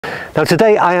Now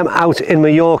today I am out in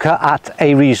Mallorca at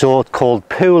a resort called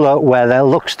Pula, where there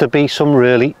looks to be some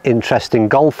really interesting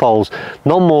golf holes,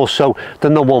 none more so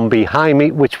than the one behind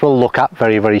me, which we'll look at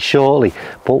very shortly.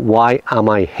 But why am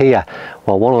I here?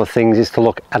 Well, one of the things is to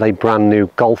look at a brand new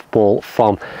golf ball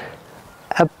from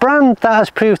a brand that has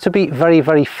proved to be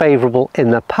very favourable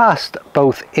in the past,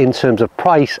 both in terms of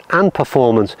price and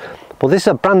performance. But this is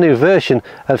a brand new version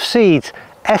of Seed's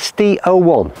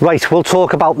SD01. Right, we'll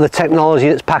talk about the technology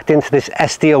that's packed into this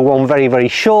SD01 very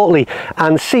shortly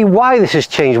and see why this has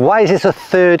changed. Why is this a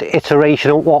third iteration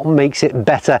and what makes it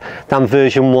better than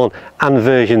version 1 and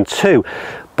version 2?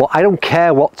 But I don't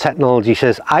care what technology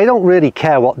says. I don't really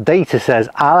care what data says.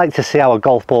 I like to see how a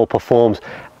golf ball performs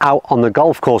out on the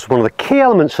golf course. One of the key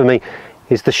elements for me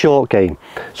is the short game.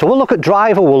 So we'll look at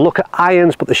driver, we'll look at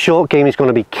irons, but the short game is going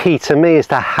to be key to me as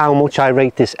to how much I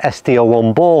rate this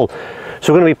SD01 ball.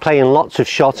 So we're going to be playing lots of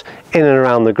shots in and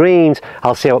around the greens.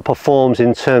 I'll see how it performs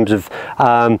in terms of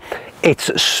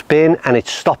its spin and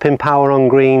its stopping power on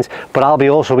greens, but I'll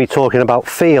also be talking about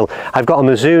feel. I've got a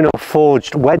Mizuno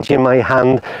forged wedge in my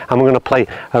hand and we're going to play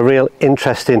a real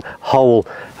interesting hole,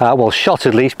 well, shot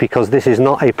at least, because this is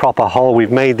not a proper hole.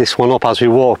 We've made this one up as we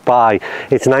walk by.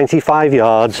 It's 95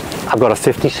 yards. I've got a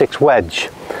 56 wedge.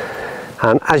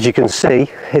 And as you can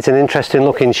see, it's an interesting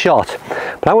looking shot.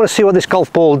 But I want to see what this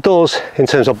golf ball does in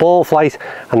terms of ball flight,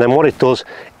 and then what it does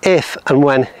if and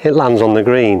when it lands on the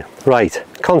green. Right,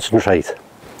 concentrate.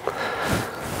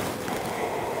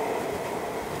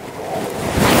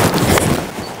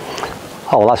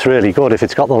 Oh, that's really good if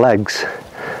it's got the legs.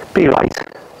 Be right.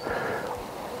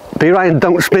 Be right and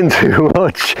don't spin too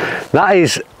much. That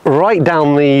is right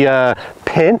down the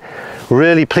pin.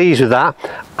 Really pleased with that.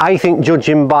 I think,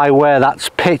 judging by where that's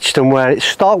pitched and where it's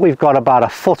stopped, we've got about a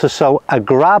foot or so a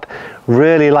grab.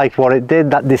 Really liked what it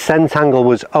did. That descent angle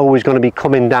was always going to be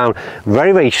coming down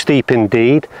very steep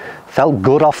indeed. Felt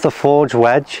good off the forged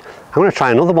wedge. I'm going to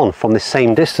try another one from the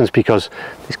same distance because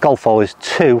this golf hole is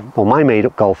too, well, my made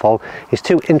up golf hole is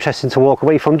too interesting to walk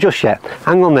away from just yet.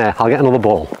 Hang on there, I'll get another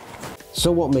ball. So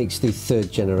what makes the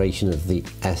third generation of the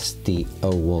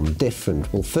SD01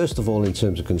 different? Well, first of all, in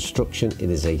terms of construction, it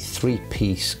is a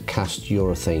 3-piece cast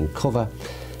urethane cover,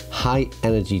 high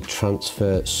energy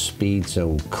transfer speed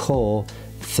zone core,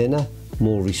 thinner,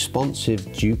 more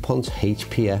responsive DuPont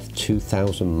HPF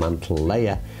 2000 mantle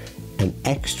layer, an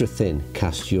extra thin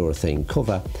cast urethane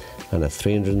cover, and a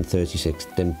 336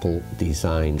 dimple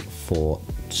design for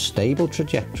stable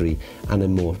trajectory and a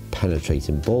more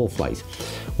penetrating ball flight.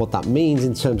 What that means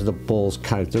in terms of the ball's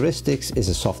characteristics is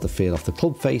a softer feel off the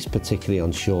club face, particularly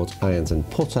on short irons and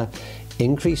putter,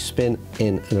 increased spin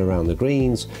in and around the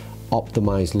greens,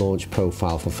 optimized launch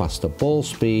profile for faster ball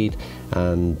speed,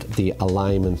 and the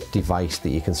alignment device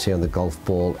that you can see on the golf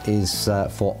ball is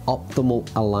for optimal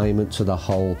alignment to the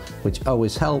hole, which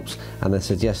always helps. And the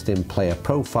suggested player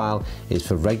profile is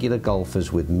for regular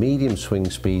golfers with medium swing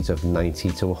speeds of 90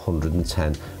 to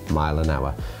 110 mile an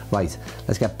hour. Right,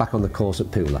 let's get back on the course at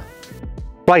Pula.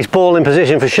 Right, ball in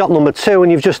position for shot number 2,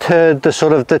 and you've just heard the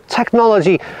sort of the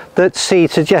technology that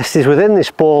Seed suggests is within this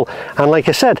ball, and like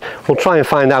I said, we'll try and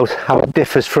find out how it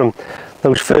differs from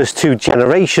those first 2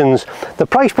 generations. The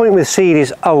price point with Seed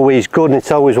is always good, and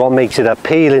it's always what makes it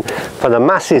appealing for the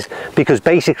masses, because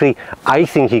basically I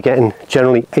think you're getting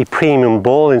generally a premium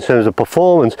ball in terms of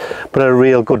performance, but at a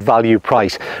real good value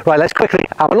price. Right, let's quickly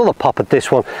have another pop at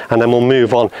this one, and then we'll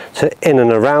move on to in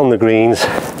and around the greens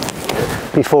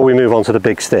before we move on to the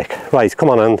big stick. Right, come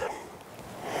on, and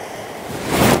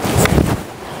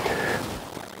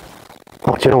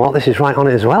oh, do you know what, this is right on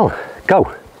it as well.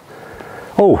 Go.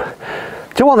 Oh,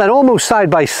 do you know what, they're almost side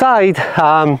by side,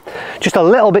 just a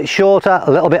little bit shorter, a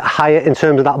little bit higher in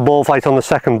terms of that ball flight on the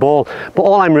second ball. But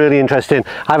all I'm really interested in,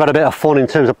 I've had a bit of fun in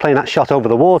terms of playing that shot over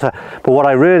the water, but what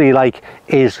I really like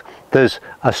is there's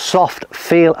a soft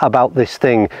feel about this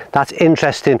thing. That's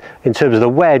interesting in terms of the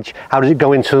wedge. How does it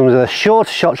go in terms of the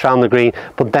shorter shots around the green,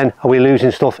 but then are we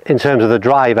losing stuff in terms of the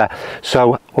driver?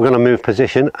 So we're going to move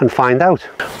position and find out.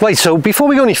 Right, so before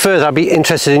we go any further, I'd be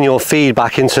interested in your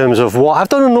feedback in terms of what I've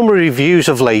done a number of reviews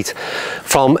of late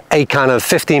from a kind of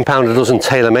 £15 a dozen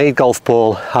tailor-made golf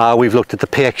ball. We've looked at the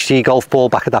PXG golf ball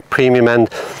back at that premium end.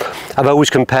 I've always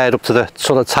compared up to the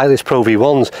sort of Titleist Pro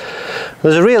V1s.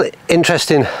 There's a real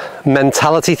interesting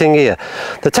mentality thing here.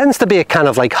 There tends to be a kind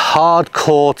of like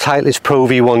hardcore Titleist Pro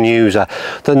V1 user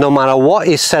that no matter what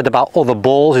is said about other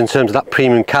balls in terms of that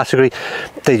premium category,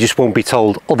 they just won't be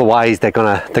told otherwise. They're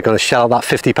gonna shell out that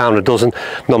 £50 a dozen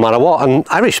no matter what, and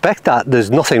I respect that.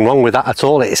 There's nothing wrong with that at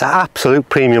all. It's an absolute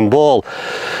premium ball.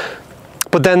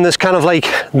 But then there's kind of like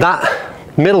that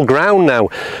middle ground now,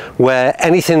 where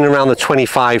anything around the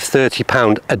 25–30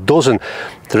 pound a dozen,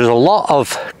 there's a lot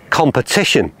of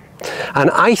competition, and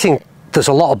I think there's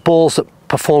a lot of balls that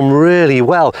perform really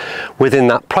well within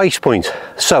that price point.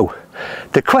 So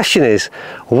the question is,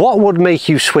 what would make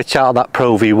you switch out of that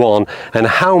Pro V1, and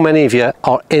how many of you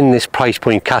are in this price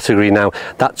point category now,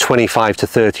 that 25 to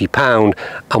 30 pound,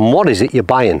 and what is it you're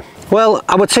buying? Well,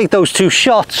 I would take those two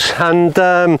shots, and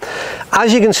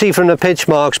as you can see from the pitch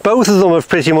marks, both of them have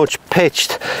pretty much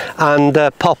pitched and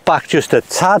popped back just a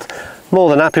tad. More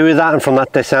than happy with that, and from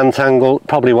that descent angle,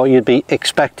 probably what you'd be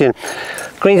expecting.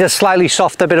 Greens are slightly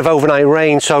soft, a bit of overnight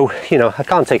rain, so you know, I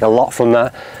can't take a lot from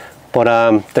that, but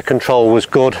the control was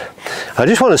good. I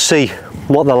just want to see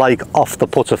what they're like off the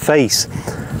putter face.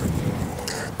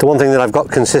 The one thing that I've got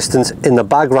consistent in the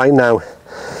bag right now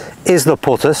is the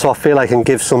putter, so I feel I can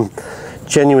give some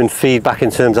genuine feedback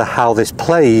in terms of how this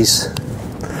plays.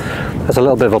 There's a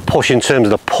little bit of a push in terms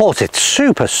of the putt. It's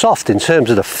super soft in terms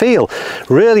of the feel.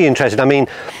 Really interesting. I mean,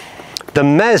 the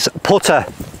Mez putter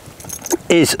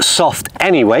is soft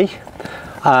anyway,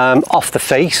 off the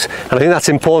face, and I think that's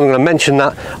important. I'm going to mention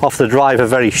that off the driver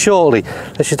very shortly.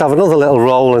 Let's just have another little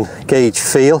roll and gauge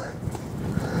feel.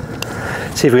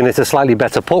 See if we can hit a slightly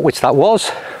better putt, which that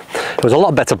was. It was a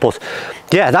lot better putt.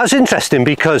 Yeah, that's interesting,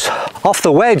 because off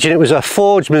the wedge, and it was a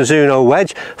forged Mizuno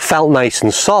wedge, felt nice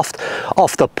and soft.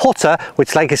 Off the putter,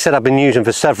 which like I said I've been using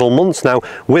for several months now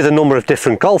with a number of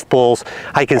different golf balls,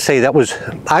 I can say that was,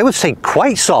 I would say,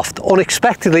 quite soft,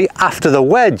 unexpectedly after the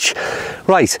wedge.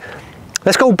 Right,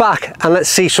 let's go back and let's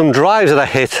see some drives that I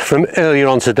hit from earlier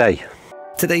on today.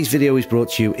 Today's video is brought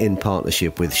to you in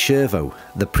partnership with Shervo,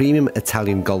 the premium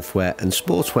Italian golfwear and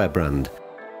sportswear brand.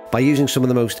 By using some of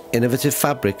the most innovative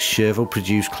fabrics, Shervo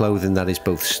produce clothing that is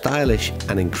both stylish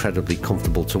and incredibly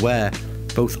comfortable to wear,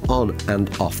 both on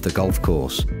and off the golf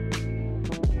course.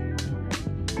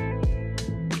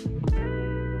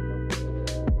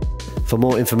 For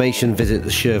more information, visit the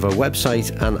Shervo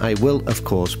website, and I will of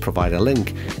course provide a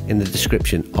link in the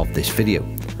description of this video.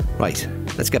 Right,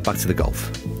 let's get back to the golf.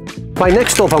 Right,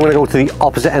 next up I'm going to go to the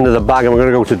opposite end of the bag, and we're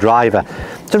going to go to driver.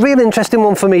 It's a real interesting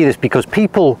one for me, this, because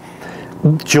people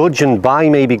judge and buy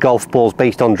maybe golf balls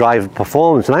based on driver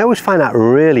performance, and I always find that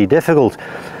really difficult.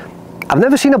 I've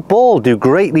never seen a ball do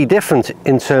greatly different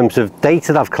in terms of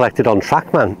data that I've collected on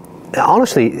TrackMan.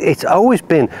 Honestly, it's always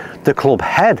been the club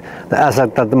head that has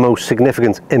had the most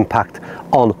significant impact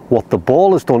on what the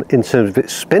ball has done in terms of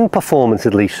its spin performance,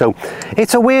 at least. So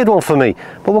it's a weird one for me,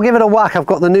 but we'll give it a whack. I've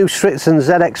got the new Stritson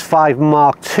ZX5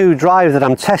 Mark II drive that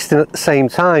I'm testing at the same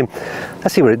time.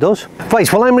 Let's see what it does.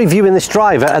 Right, well, I'm reviewing this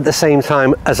driver at the same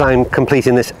time as I'm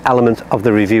completing this element of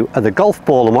the review of the golf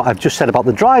ball, and what I've just said about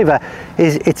the driver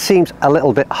is it seems a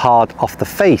little bit hard off the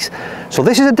face. So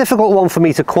this is a difficult one for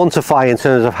me to quantify in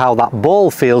terms of how that ball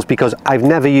feels, because I've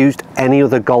never used any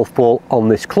other golf ball on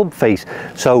this club face.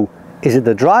 So is it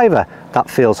the driver that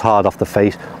feels hard off the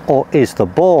face, or is the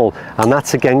ball? And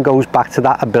that again goes back to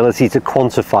that ability to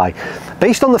quantify.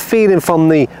 Based on the feeling from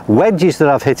the wedges that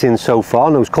I've hit in so far,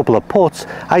 and those couple of putts,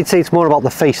 I'd say it's more about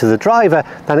the face of the driver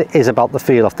than it is about the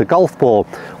feel of the golf ball.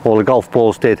 All the golf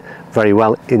balls did very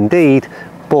well indeed,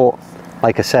 but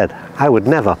like I said, I would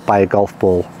never buy a golf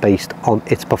ball based on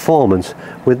its performance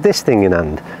with this thing in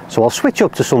hand. So I'll switch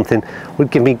up to something that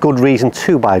would give me good reason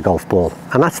to buy a golf ball,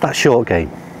 and that's that short game.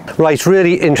 Right,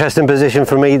 really interesting position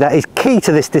for me. That is key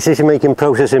to this decision-making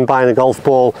process in buying a golf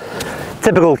ball.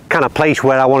 Typical kind of place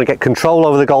where I want to get control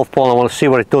over the golf ball. I want to see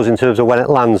what it does in terms of when it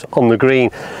lands on the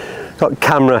green. Got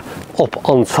camera up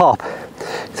on top.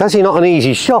 It's actually not an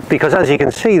easy shot, because as you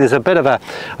can see, there's a bit of a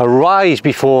rise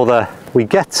before we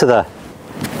get to the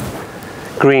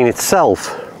green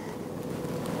itself.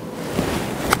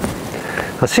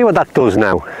 Let's see what that does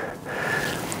now.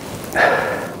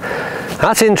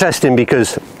 That's interesting,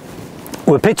 because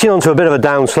we're pitching onto a bit of a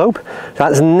downslope.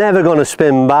 That's never going to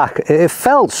spin back. It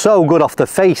felt so good off the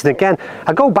face, and again,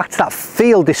 I go back to that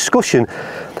feel discussion.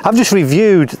 I've just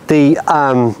reviewed these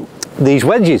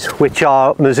wedges, which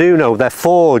are Mizuno. They're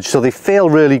forged, so they feel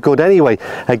really good anyway.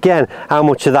 Again, how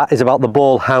much of that is about the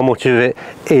ball, how much of it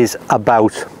is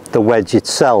about the wedge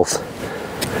itself?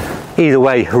 Either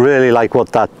way, really like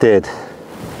what that did.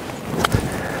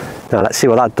 Now let's see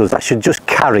what that does. That should just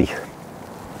carry.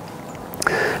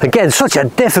 Again, such a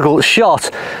difficult shot.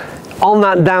 on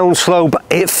that downslope.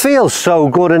 It feels so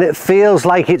good, and it feels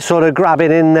like it's sort of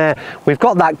grabbing in there. We've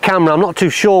got that camera, I'm not too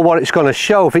sure what it's going to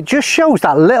show. If it just shows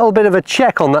that little bit of a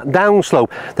check on that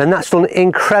downslope, then that's done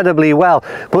incredibly well.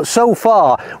 But so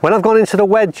far, when I've gone into the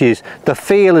wedges, the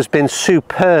feel has been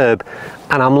superb,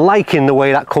 and I'm liking the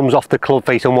way that comes off the club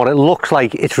face and what it looks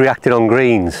like it's reacted on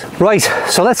greens. Right,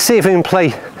 so let's see if we can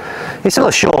play. It's still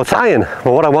a short iron,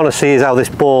 but what I want to see is how this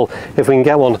ball, if we can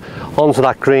get one onto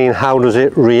that green, how does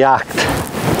it react?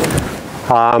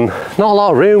 Not a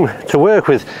lot of room to work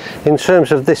with in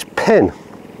terms of this pin.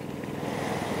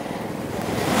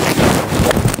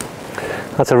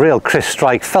 That's a real crisp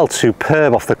strike, felt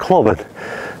superb off the club, and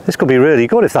this could be really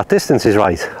good if that distance is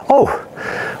right. Oh,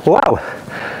 wow,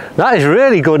 that is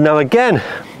really good. Now again,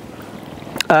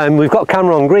 we've got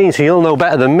camera on green, so you'll know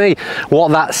better than me.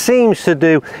 What that seems to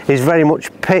do is very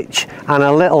much pitch and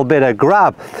a little bit of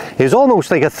grab. It's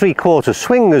almost like a 3/4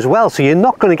 swing as well, so you're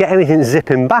not going to get anything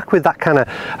zipping back with that kind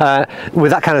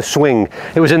of swing.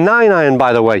 It was a 9-iron,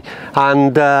 by the way,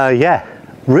 and yeah,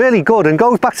 really good, and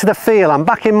goes back to the feel. I'm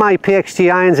back in my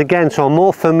PXG irons again, so I'm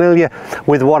more familiar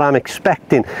with what I'm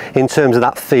expecting in terms of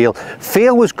that feel.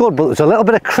 Feel was good, but there's a little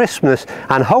bit of crispness,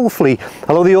 and hopefully,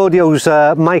 although the audio's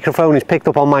microphone is picked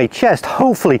up on my chest,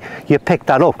 hopefully you picked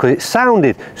that up, because it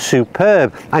sounded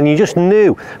superb, and you just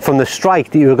knew from the strike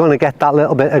that you were going to get that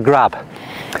little bit of grab.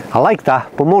 I like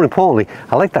that, but more importantly,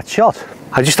 I like that shot.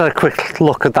 I just had a quick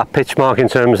look at that pitch mark in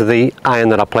terms of the iron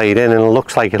that I played in, and it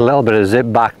looks like a little bit of zip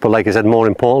back, but like I said, more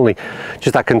importantly,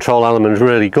 just that control element is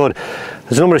really good.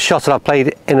 There's a number of shots that I've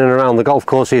played in and around the golf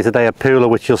course here today at Pooler,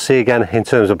 which you'll see again in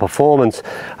terms of performance.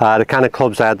 The kind of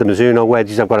clubs I had, the Mizuno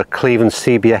wedges, I've got a Cleveland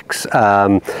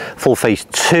CBX full face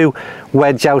 2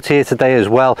 wedge out here today as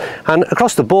well, and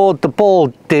across the board the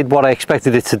ball did what I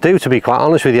expected it to do, to be quite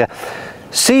honest with you.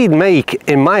 Seed make,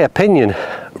 in my opinion,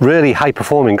 really high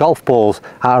performing golf balls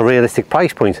at a realistic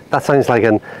price point. That sounds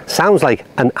like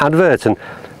an advert, and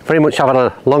very much I've had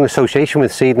a long association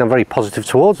with Seed, and I'm very positive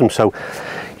towards them. So,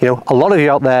 you know, a lot of you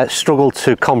out there struggle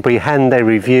to comprehend a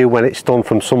review when it's done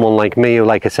from someone like me, who,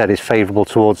 like I said, is favourable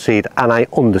towards Seed, and I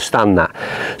understand that.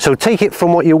 So take it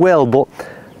from what you will, but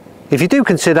if you do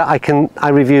consider, I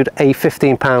reviewed a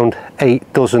 £15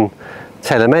 8 dozen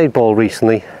TaylorMade ball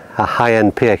recently, a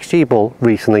high-end PXG ball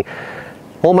recently.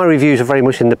 All my reviews are very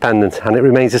much independent, and it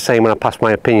remains the same when I pass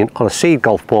my opinion on a Seed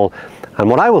golf ball. And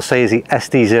what I will say is the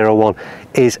SD01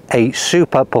 is a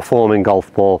super performing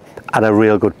golf ball at a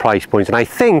real good price point, and I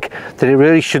think that it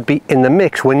really should be in the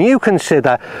mix when you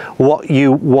consider what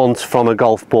you want from a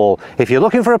golf ball. If you're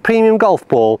looking for a premium golf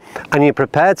ball and you're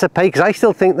prepared to pay, because I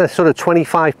still think that sort of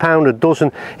 £25 a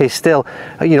dozen is still,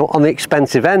 you know, on the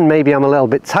expensive end. Maybe I'm a little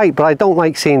bit tight, but I don't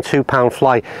like seeing £2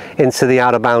 fly into the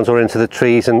out of bounds or into the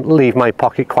trees and leave my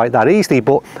pocket quite that easily.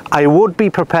 But I would be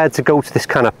prepared to go to this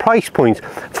kind of price point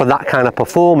for that kind of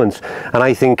performance, and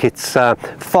I think it's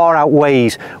far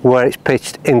outweighs where it's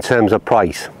pitched in terms of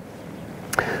price.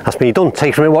 That's me done.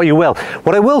 Take from it what you will.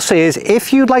 What I will say is,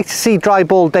 if you'd like to see dry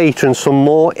ball data and some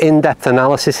more in-depth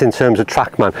analysis in terms of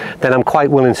TrackMan, then I'm quite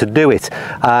willing to do it.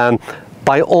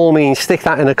 By all means, stick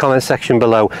that in the comment section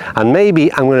below, and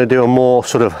maybe I'm going to do a more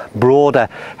sort of broader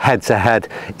head-to-head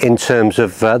in terms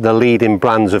of the leading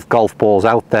brands of golf balls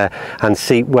out there, and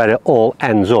see where it all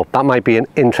ends up. That might be an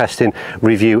interesting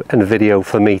review and video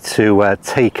for me to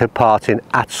take part in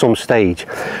at some stage.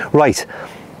 Right,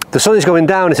 the sun is going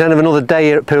down. It's the end of another day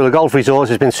here at Pooler Golf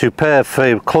Resort. It's been superb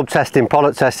for club testing,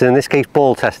 product testing, in this case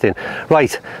ball testing.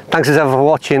 Right, thanks as ever for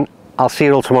watching. I'll see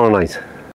you all tomorrow night.